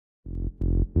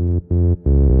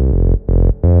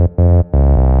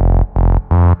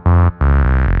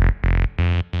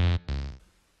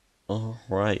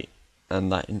Alright,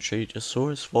 and that intro you just saw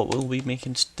is what we'll be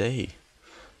making today.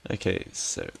 Okay,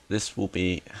 so this will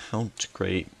be how to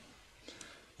create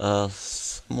a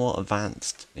somewhat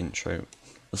advanced intro.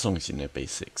 As long as you know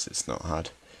basics, it's not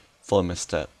hard. Follow my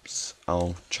steps.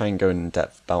 I'll try and go in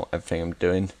depth about everything I'm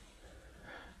doing.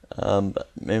 But at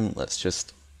the moment, let's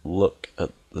just look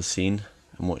at the scene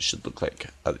and what it should look like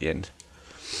at the end.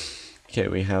 Okay,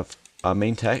 we have our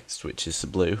main text, which is the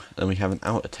blue, and we have an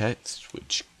outer text,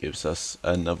 which gives us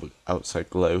another outside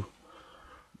glow.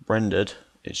 Rendered,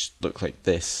 it should look like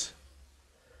this,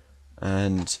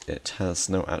 and it has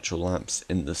no actual lamps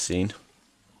in the scene.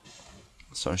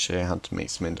 So I'll show you how to make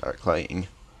some indirect lighting,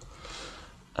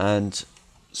 and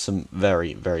some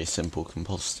very, very simple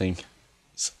compositing.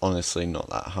 It's honestly not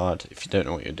that hard. If you don't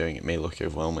know what you're doing, it may look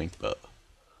overwhelming, but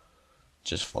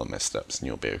just follow my steps and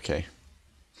you'll be okay.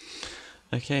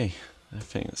 Okay, I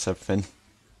think that's everything.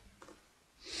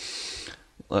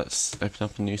 Let's open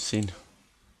up a new scene.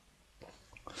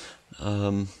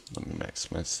 Let me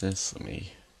maximize this. Let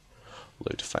me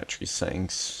load the factory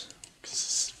settings, because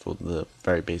this is for the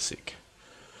very basic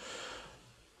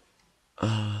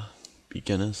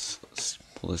beginners. Let's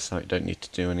pull this out. You don't need to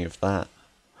do any of that.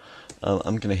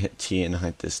 I'm going to hit T and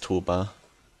hide this toolbar.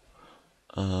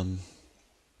 I'll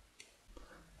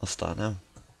start now.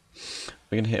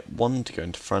 We're going to hit 1 to go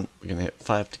into front, we're going to hit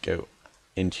 5 to go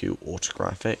into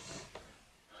orthographic.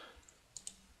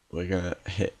 We're going to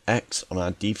hit X on our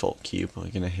default cube, we're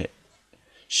going to hit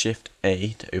Shift A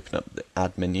to open up the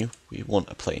add menu. We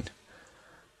want a plane.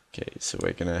 Okay, so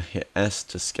we're going to hit S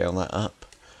to scale that up,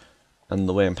 and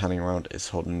the way I'm panning around is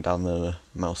holding down the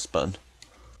mouse button.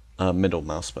 Middle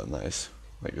mouse button, that is,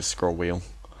 like the scroll wheel.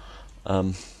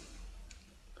 I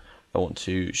want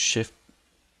to Shift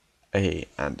A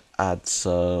and add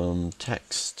some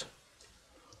text.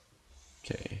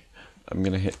 Okay, I'm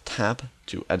going to hit Tab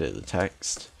to edit the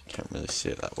text. Can't really see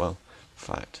it that well. In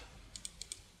fact,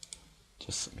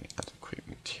 just let me add a quick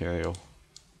material.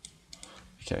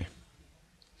 Okay,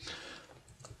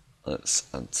 let's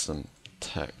add some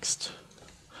text.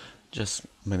 Just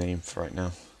my name for right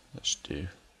now. Let's do.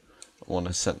 I want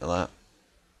to center that.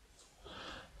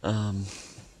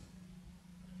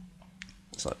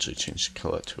 Let's actually change the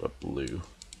color to a blue.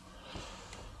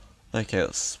 Okay,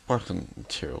 let's work on the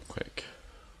material quick.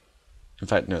 In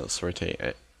fact, no, let's rotate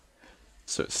it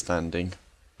so it's standing.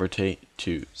 Rotate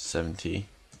to 70.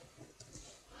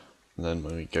 And then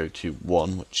when we go to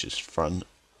 1, which is front,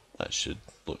 that should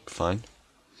look fine.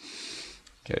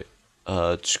 Okay,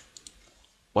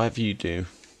 whatever you do,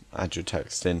 add your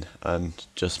text in and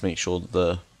just make sure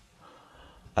the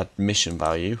admission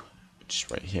value, which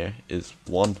is right here, is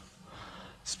 1.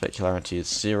 Specularity is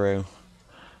 0,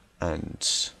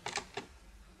 and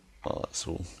well, that's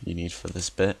all you need for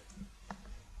this bit.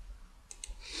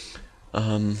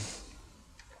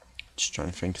 Just trying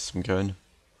to think as I'm going.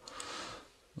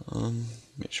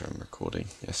 Make sure I'm recording.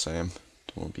 Yes, I am.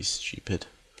 Don't want to be stupid.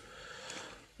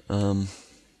 I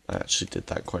actually did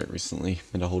that quite recently.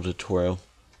 Made a whole tutorial.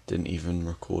 Didn't even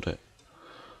record it.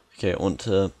 Okay, I want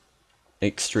to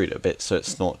extrude it a bit so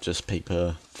it's not just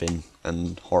paper thin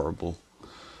and horrible.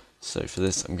 So for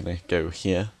this, I'm going to go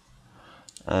here,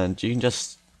 and you can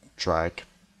just drag,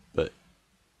 but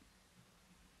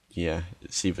yeah,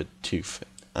 it's either too thin.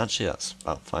 Actually, that's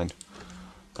about fine.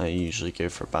 I usually go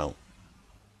for about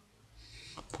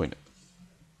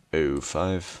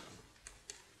 0.05.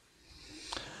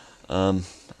 And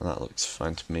that looks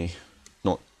fine to me.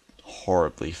 Not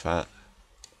horribly fat,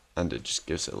 and it just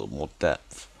gives it a little more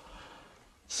depth.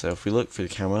 So if we look through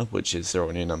the camera, which is 0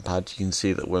 on your numpad, you can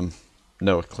see that we're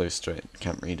nowhere close to it,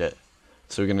 can't read it.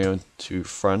 So we're going to go to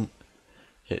front,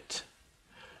 hit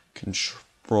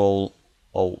Control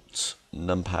Alt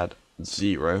numpad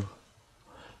 0,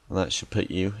 and that should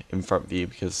put you in front view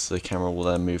because the camera will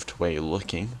then move to where you're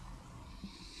looking.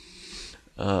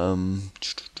 What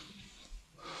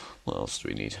else do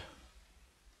we need?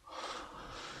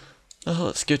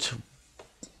 Let's go to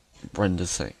render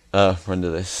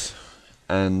this,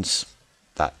 and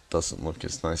that doesn't look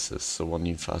as nice as the one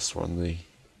you first saw in the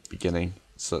beginning.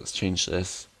 So let's change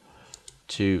this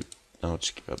to, I'll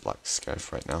just give it a black sky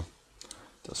for right now.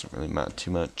 Doesn't really matter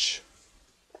too much.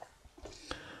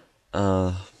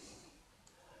 And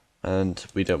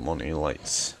we don't want any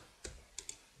lights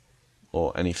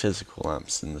or any physical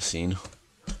lamps in the scene.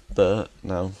 But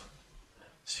now,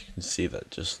 as you can see, that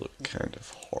just looked kind of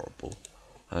horrible.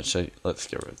 Actually, let's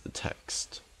get rid of the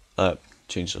text.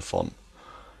 Change the font.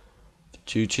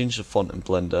 To change the font in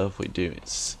Blender, what we do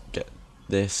is get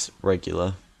this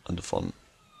regular, under font,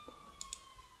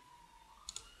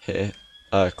 here,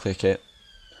 click it,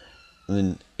 and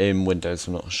then in Windows,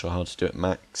 I'm not sure how to do it,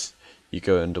 Macs, you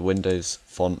go under Windows,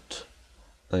 font,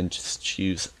 and then just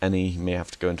choose any. You may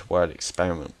have to go into Word,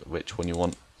 experiment with which one you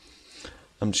want.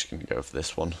 I'm just going to go for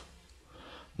this one.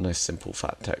 Nice simple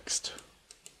fat text.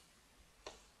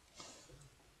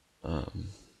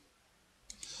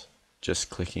 Just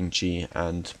clicking G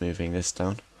and moving this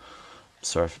down.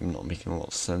 Sorry if I'm not making a lot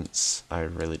of sense. I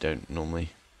really don't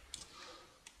normally.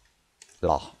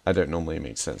 I don't normally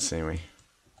make sense anyway,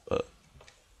 but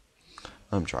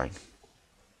I'm trying.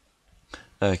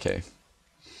 Okay,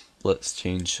 let's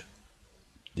change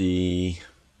the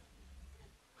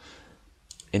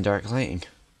indirect lighting.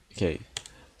 Okay,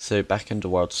 so back into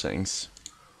world settings,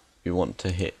 we want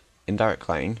to hit indirect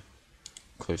lighting,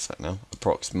 close that now,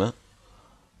 approximate,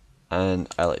 and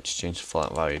I like to change the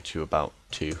flat value to about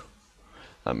 2.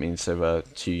 That means over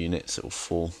 2 units it will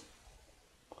fall.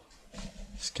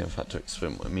 Just kind of had to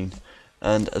explain what I mean.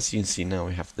 And as you can see now,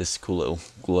 we have this cool little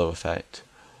glow effect.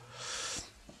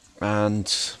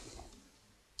 And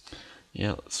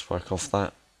yeah, let's work off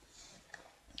that.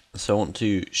 So I want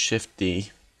to shift D,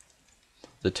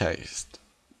 the text,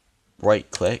 right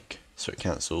click, so it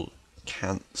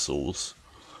cancels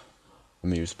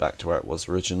and moves back to where it was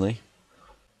originally.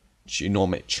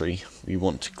 Geometry, we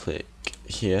want to click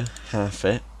here, half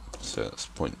it, so that's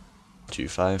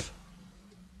 0.25.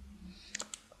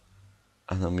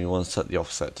 And then we want to set the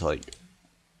offset to like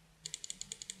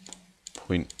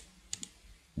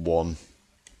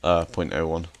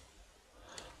 0.01.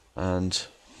 And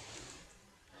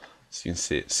as you can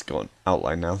see, it's got an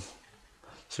outline now.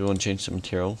 So we want to change the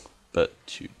material, but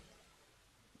to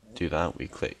do that, we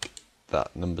click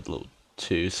that numbered little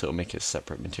 2, so it'll make it a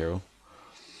separate material.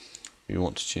 We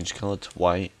want to change color to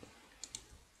white.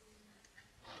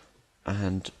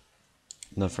 And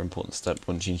another important step, we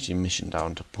want to change the emission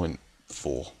down to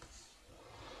 0.4.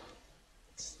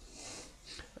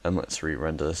 And let's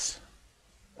re-render this.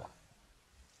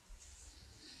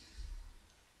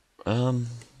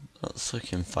 That's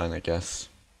looking fine, I guess.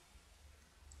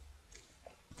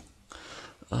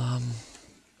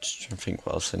 Just trying to think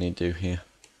what else I need to do here.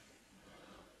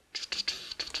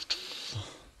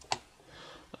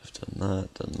 I've done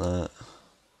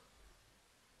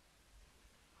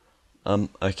that.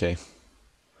 Okay.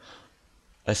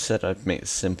 I said I'd make it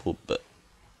simple, but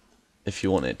if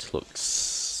you want it to look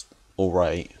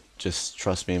alright, just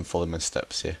trust me and follow my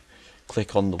steps here.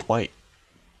 Click on the white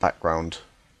background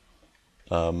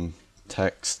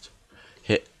text,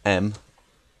 hit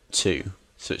M2,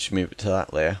 so it should move it to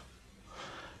that layer.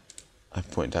 I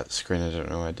pointed at the screen, I don't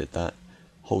know why I did that.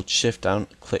 Hold shift down,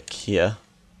 click here,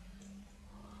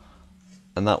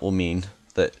 and that will mean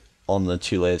that on the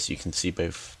 2 layers you can see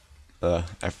both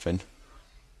everything.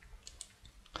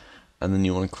 And then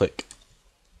you want to click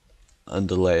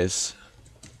under layers,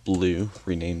 blue,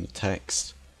 rename the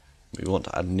text. We want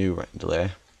to add a new render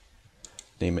layer,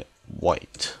 name it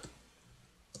white.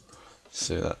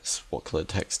 So that's what color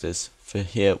text is. For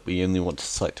here we only want to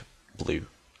select blue.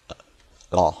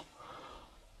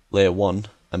 Layer 1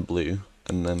 and blue,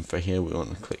 and then for here we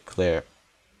want to click layer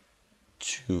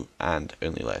 2 and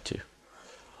only layer 2.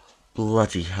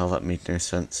 Bloody hell, that made no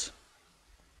sense.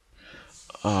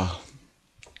 God,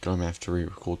 I'm gonna have to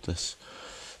re-record this.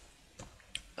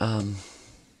 Okay,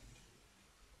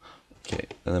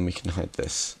 and then we can hide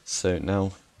this. So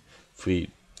now, if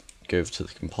we go over to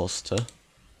the compositor, in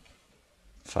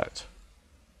fact,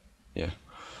 yeah,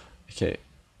 okay,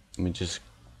 let me just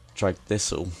drag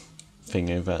this little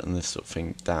thing over and this little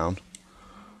thing down,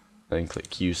 then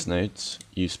click use nodes,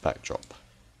 use backdrop,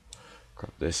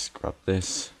 grab this,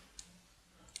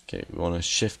 okay, we want to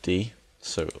shift D,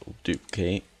 so it'll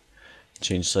duplicate,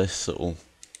 change this little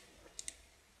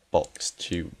box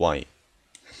to white,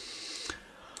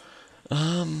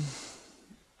 and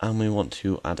we want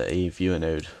to add a viewer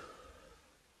node.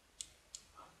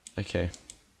 Okay,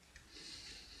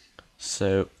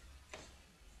 so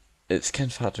it's kind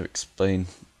of hard to explain.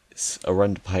 It's a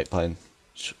render pipeline,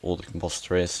 which all the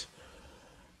compositor is,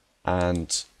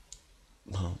 and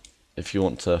well, if you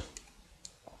want to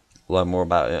learn more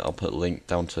about it, I'll put a link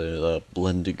down to the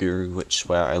Blender Guru, which is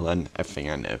where I learn everything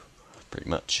I know, pretty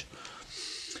much.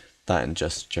 That and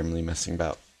just generally messing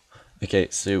about. Okay,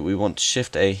 so we want to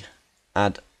shift A,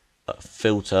 add a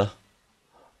filter,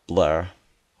 blur.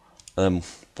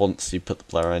 Once you put the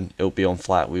blur in, it'll be on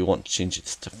flat. We want to change it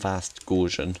to fast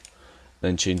Gaussian,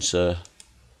 then change the,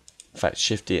 in fact,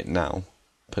 shift it now,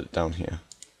 put it down here.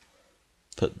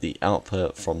 Put the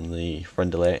output from the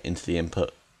render layer into the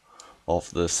input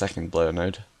of the second blur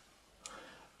node.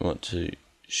 We want to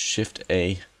shift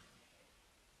A,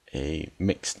 a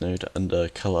mixed node under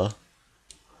color,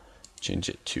 change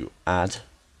it to add,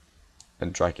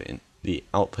 and drag it in the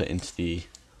output into the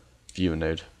viewer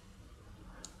node.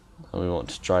 And we want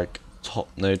to drag top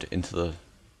node into the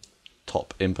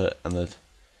top input and the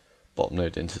bottom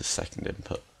node into the second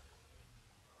input.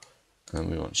 And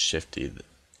we want to shift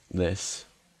this,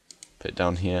 put it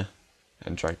down here,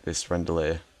 and drag this render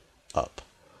layer up.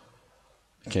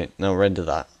 Okay, now render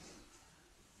that.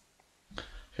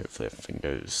 Hopefully everything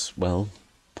goes well.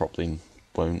 Probably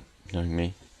won't, knowing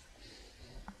me.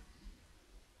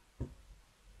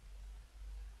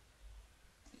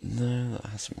 No, that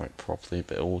hasn't worked properly,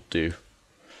 but it will do. You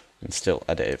can still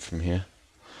edit it from here.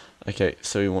 Okay,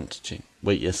 so we want to change.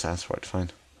 Wait, yes, that's right,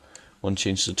 fine. Want to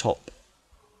change the top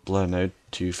blur node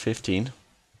to 15.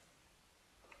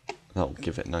 That will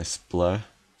give it a nice blur,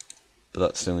 but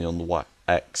that's only on the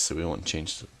X, so we want to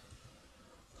change the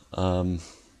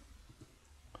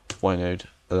Y node,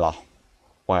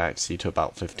 Y axis to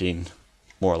about 15,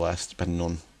 more or less, depending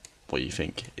on what you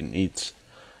think it needs.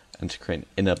 And to create an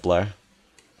inner blur,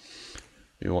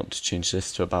 we want to change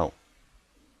this to about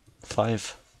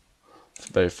 5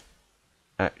 for both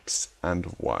X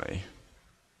and Y.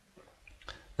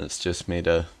 It's just made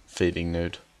a fading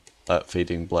node,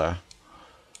 fading blur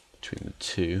between the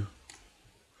two.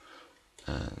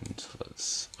 And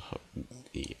let's hook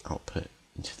the output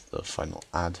into the final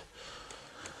add.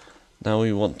 Now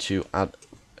we want to add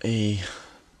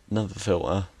another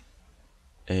filter,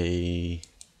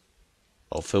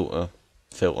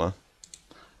 filter.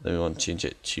 Then we want to change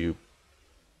it to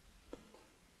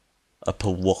a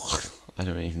pawok. I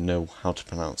don't even know how to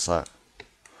pronounce that.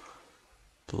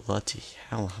 Bloody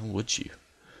hell, how would you?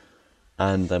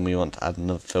 And then we want to add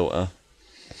another filter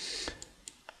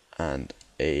and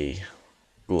a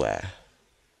glare.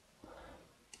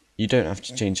 You don't have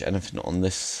to change anything on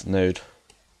this node,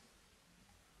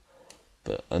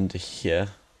 but under here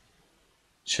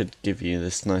should give you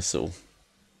this nice little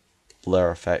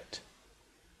blur effect.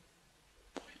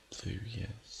 White, blue,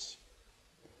 yes.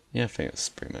 Yeah, I think that's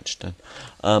pretty much done.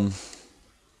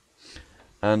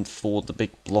 And for the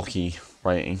big blocky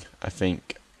writing, I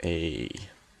think a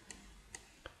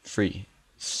 3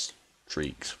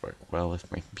 streaks work well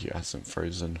if my computer hasn't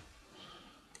frozen.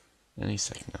 Any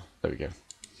second now. There we go.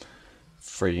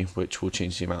 3, which will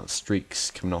change the amount of streaks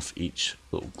coming off each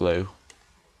little glow.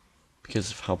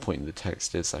 Because of how pointy the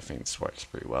text is, I think this works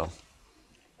pretty well.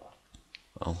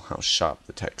 Well, how sharp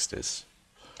the text is.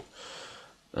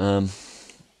 You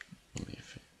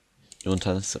want to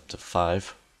turn this up to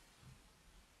 5.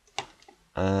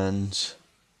 And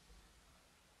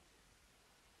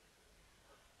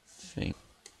I think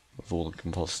with all the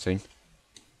compositing.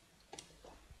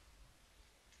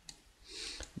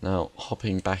 Now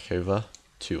hopping back over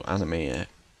to animate it,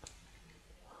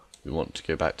 we want to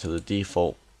go back to the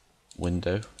default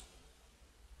window,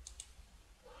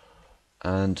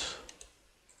 and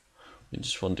we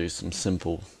just want to do some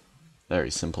simple,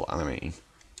 very simple animating.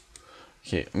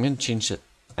 Okay, I'm going to change the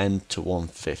end to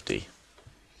 150.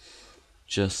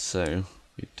 Just so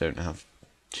we don't have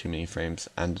too many frames,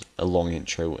 and a long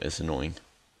intro is annoying.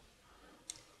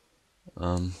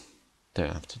 Don't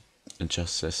have to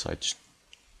adjust this, I just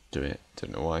do it,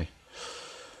 don't know why.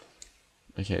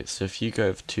 Okay, so if you go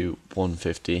over to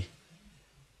 150,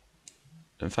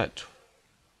 in fact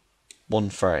 1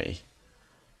 frame,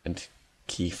 and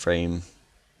keyframe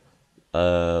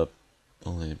will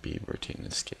only be rotating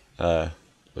this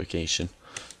location,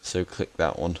 so click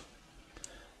that one.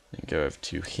 Then go over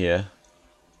to here,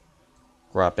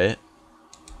 grab it,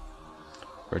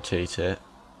 rotate it,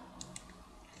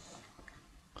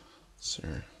 so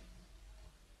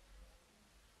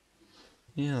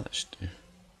yeah, that should do,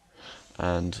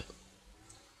 and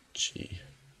G,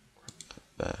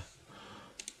 there.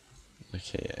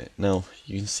 Okay, now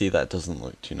you can see that doesn't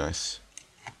look too nice,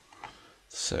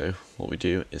 so what we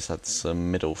do is add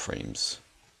some middle frames,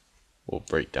 or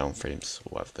breakdown frames, or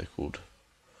whatever they're called.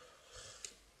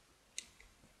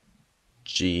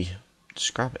 G,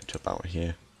 just grab it to about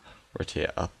here, rotate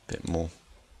it up a bit more.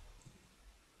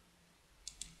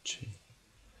 G.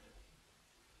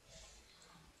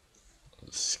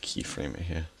 Let's keyframe it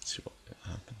here, see what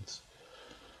happens.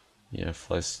 Yeah,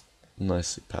 flies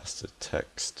nicely past the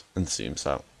text and zooms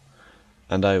out.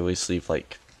 And I always leave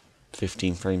like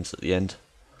 15 frames at the end,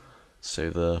 so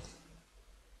the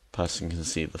person can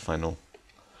see the final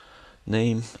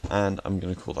name, and I'm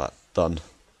going to call that done.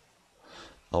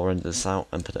 I'll render this out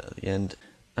and put it at the end.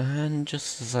 And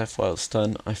just as I thought it's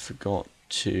done, I forgot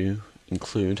to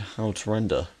include how to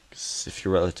render, because if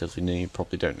you're relatively new, you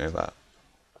probably don't know that.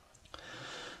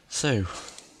 So,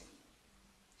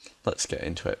 let's get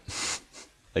into it.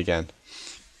 again.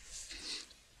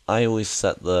 I always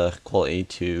set the quality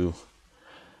to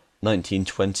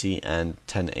 1920 and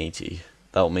 1080.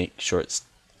 That'll make sure it's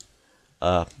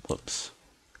whoops.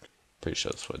 Pretty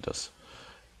sure that's what it does.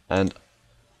 And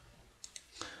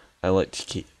I like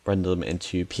to render them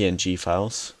into PNG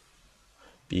files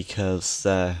because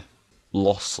they're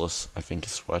lossless, I think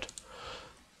is the word.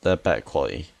 They're better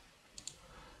quality.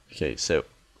 Okay, so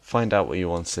find out where you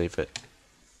want to save it.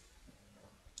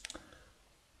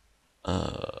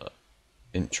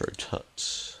 Intro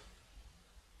tut.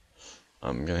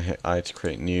 I'm gonna hit I to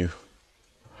create new.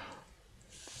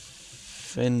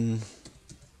 Fin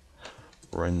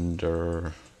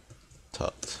render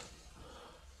tut.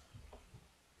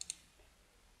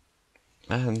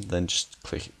 And then just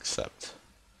click accept.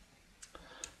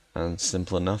 And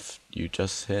simple enough, you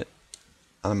just hit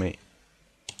animate.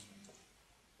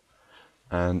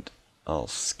 And I'll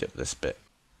skip this bit.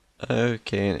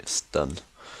 Okay, and it's done.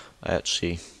 I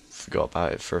actually forgot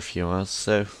about it for a few hours,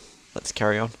 so let's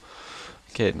carry on.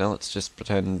 Okay, now let's just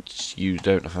pretend you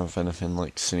don't have anything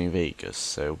like Sony Vegas,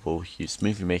 so we'll use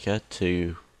Movie Maker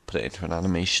to put it into an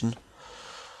animation.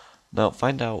 Now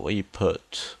find out where you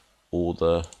put all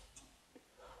the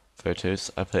photos.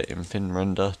 I put in Fin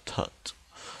Render Tut.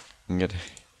 I'm gonna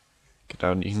go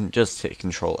down, you can just hit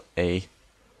Control A.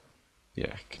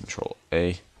 Yeah, Control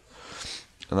A.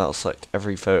 And that'll select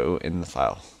every photo in the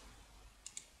file.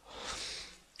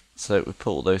 So we put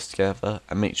all those together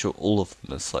and make sure all of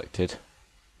them are selected,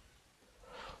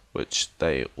 which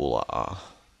they all are.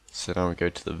 So now we go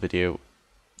to the video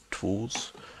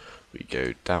tools, we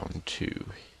go down to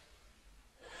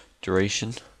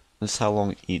duration. This is how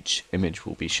long each image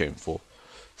will be shown for.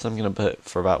 So I'm going to put it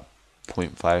for about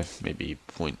 0.5, maybe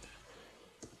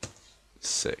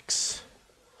 0.6.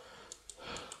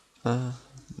 Nah,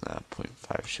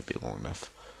 0.5 should be long enough.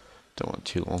 Don't want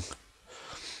too long.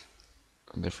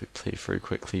 And if we play through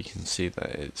quickly, you can see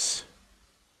that it's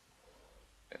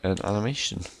an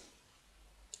animation.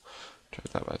 Try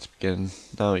that back to begin.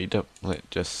 No, you don't let it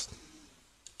just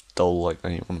dull like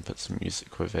that. You want to put some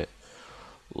music with it.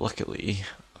 Luckily,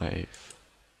 I've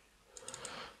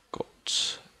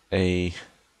got a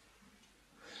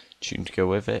tune to go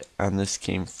with it, and this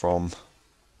came from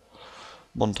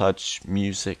Montage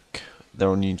Music. They're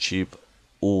on YouTube.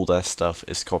 All their stuff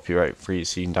is copyright free,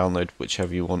 so you can download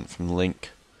whichever you want from the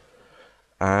link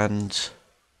and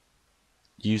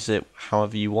use it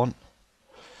however you want.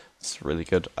 It's really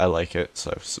good. I like it,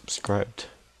 so I've subscribed.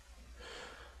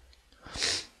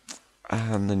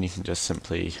 And then you can just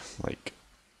simply like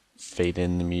fade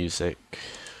in the music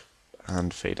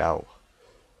and fade out.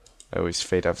 I always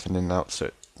fade everything in and out so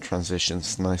it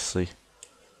transitions nicely.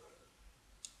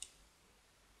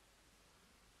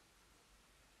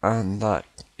 And that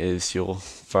is your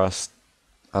first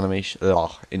animation,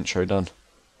 intro done.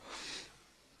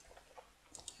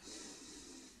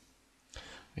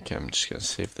 Okay, I'm just going to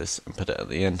save this and put it at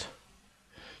the end.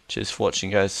 Cheers for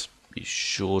watching, guys. Be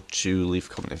sure to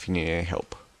leave a comment if you need any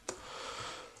help.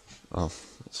 Oh,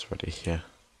 it's ready here.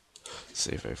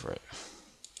 Save over it.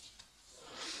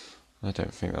 I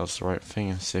don't think that was the right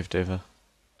thing I saved over.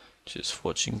 Cheers for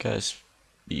watching, guys.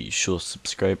 Be sure to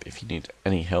subscribe if you need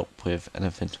any help with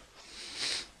anything.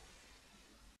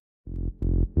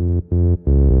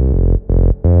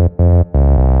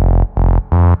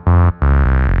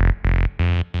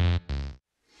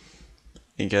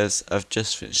 Hey guys, I've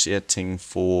just finished the editing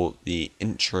for the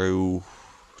intro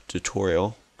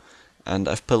tutorial, and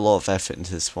I've put a lot of effort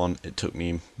into this one. It took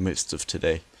me most of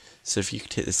today. So if you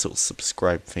could hit this little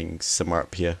subscribe thing somewhere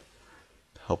up here,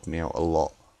 help me out a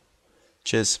lot.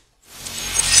 Cheers.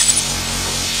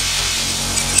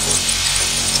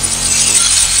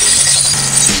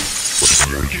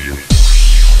 Thank you.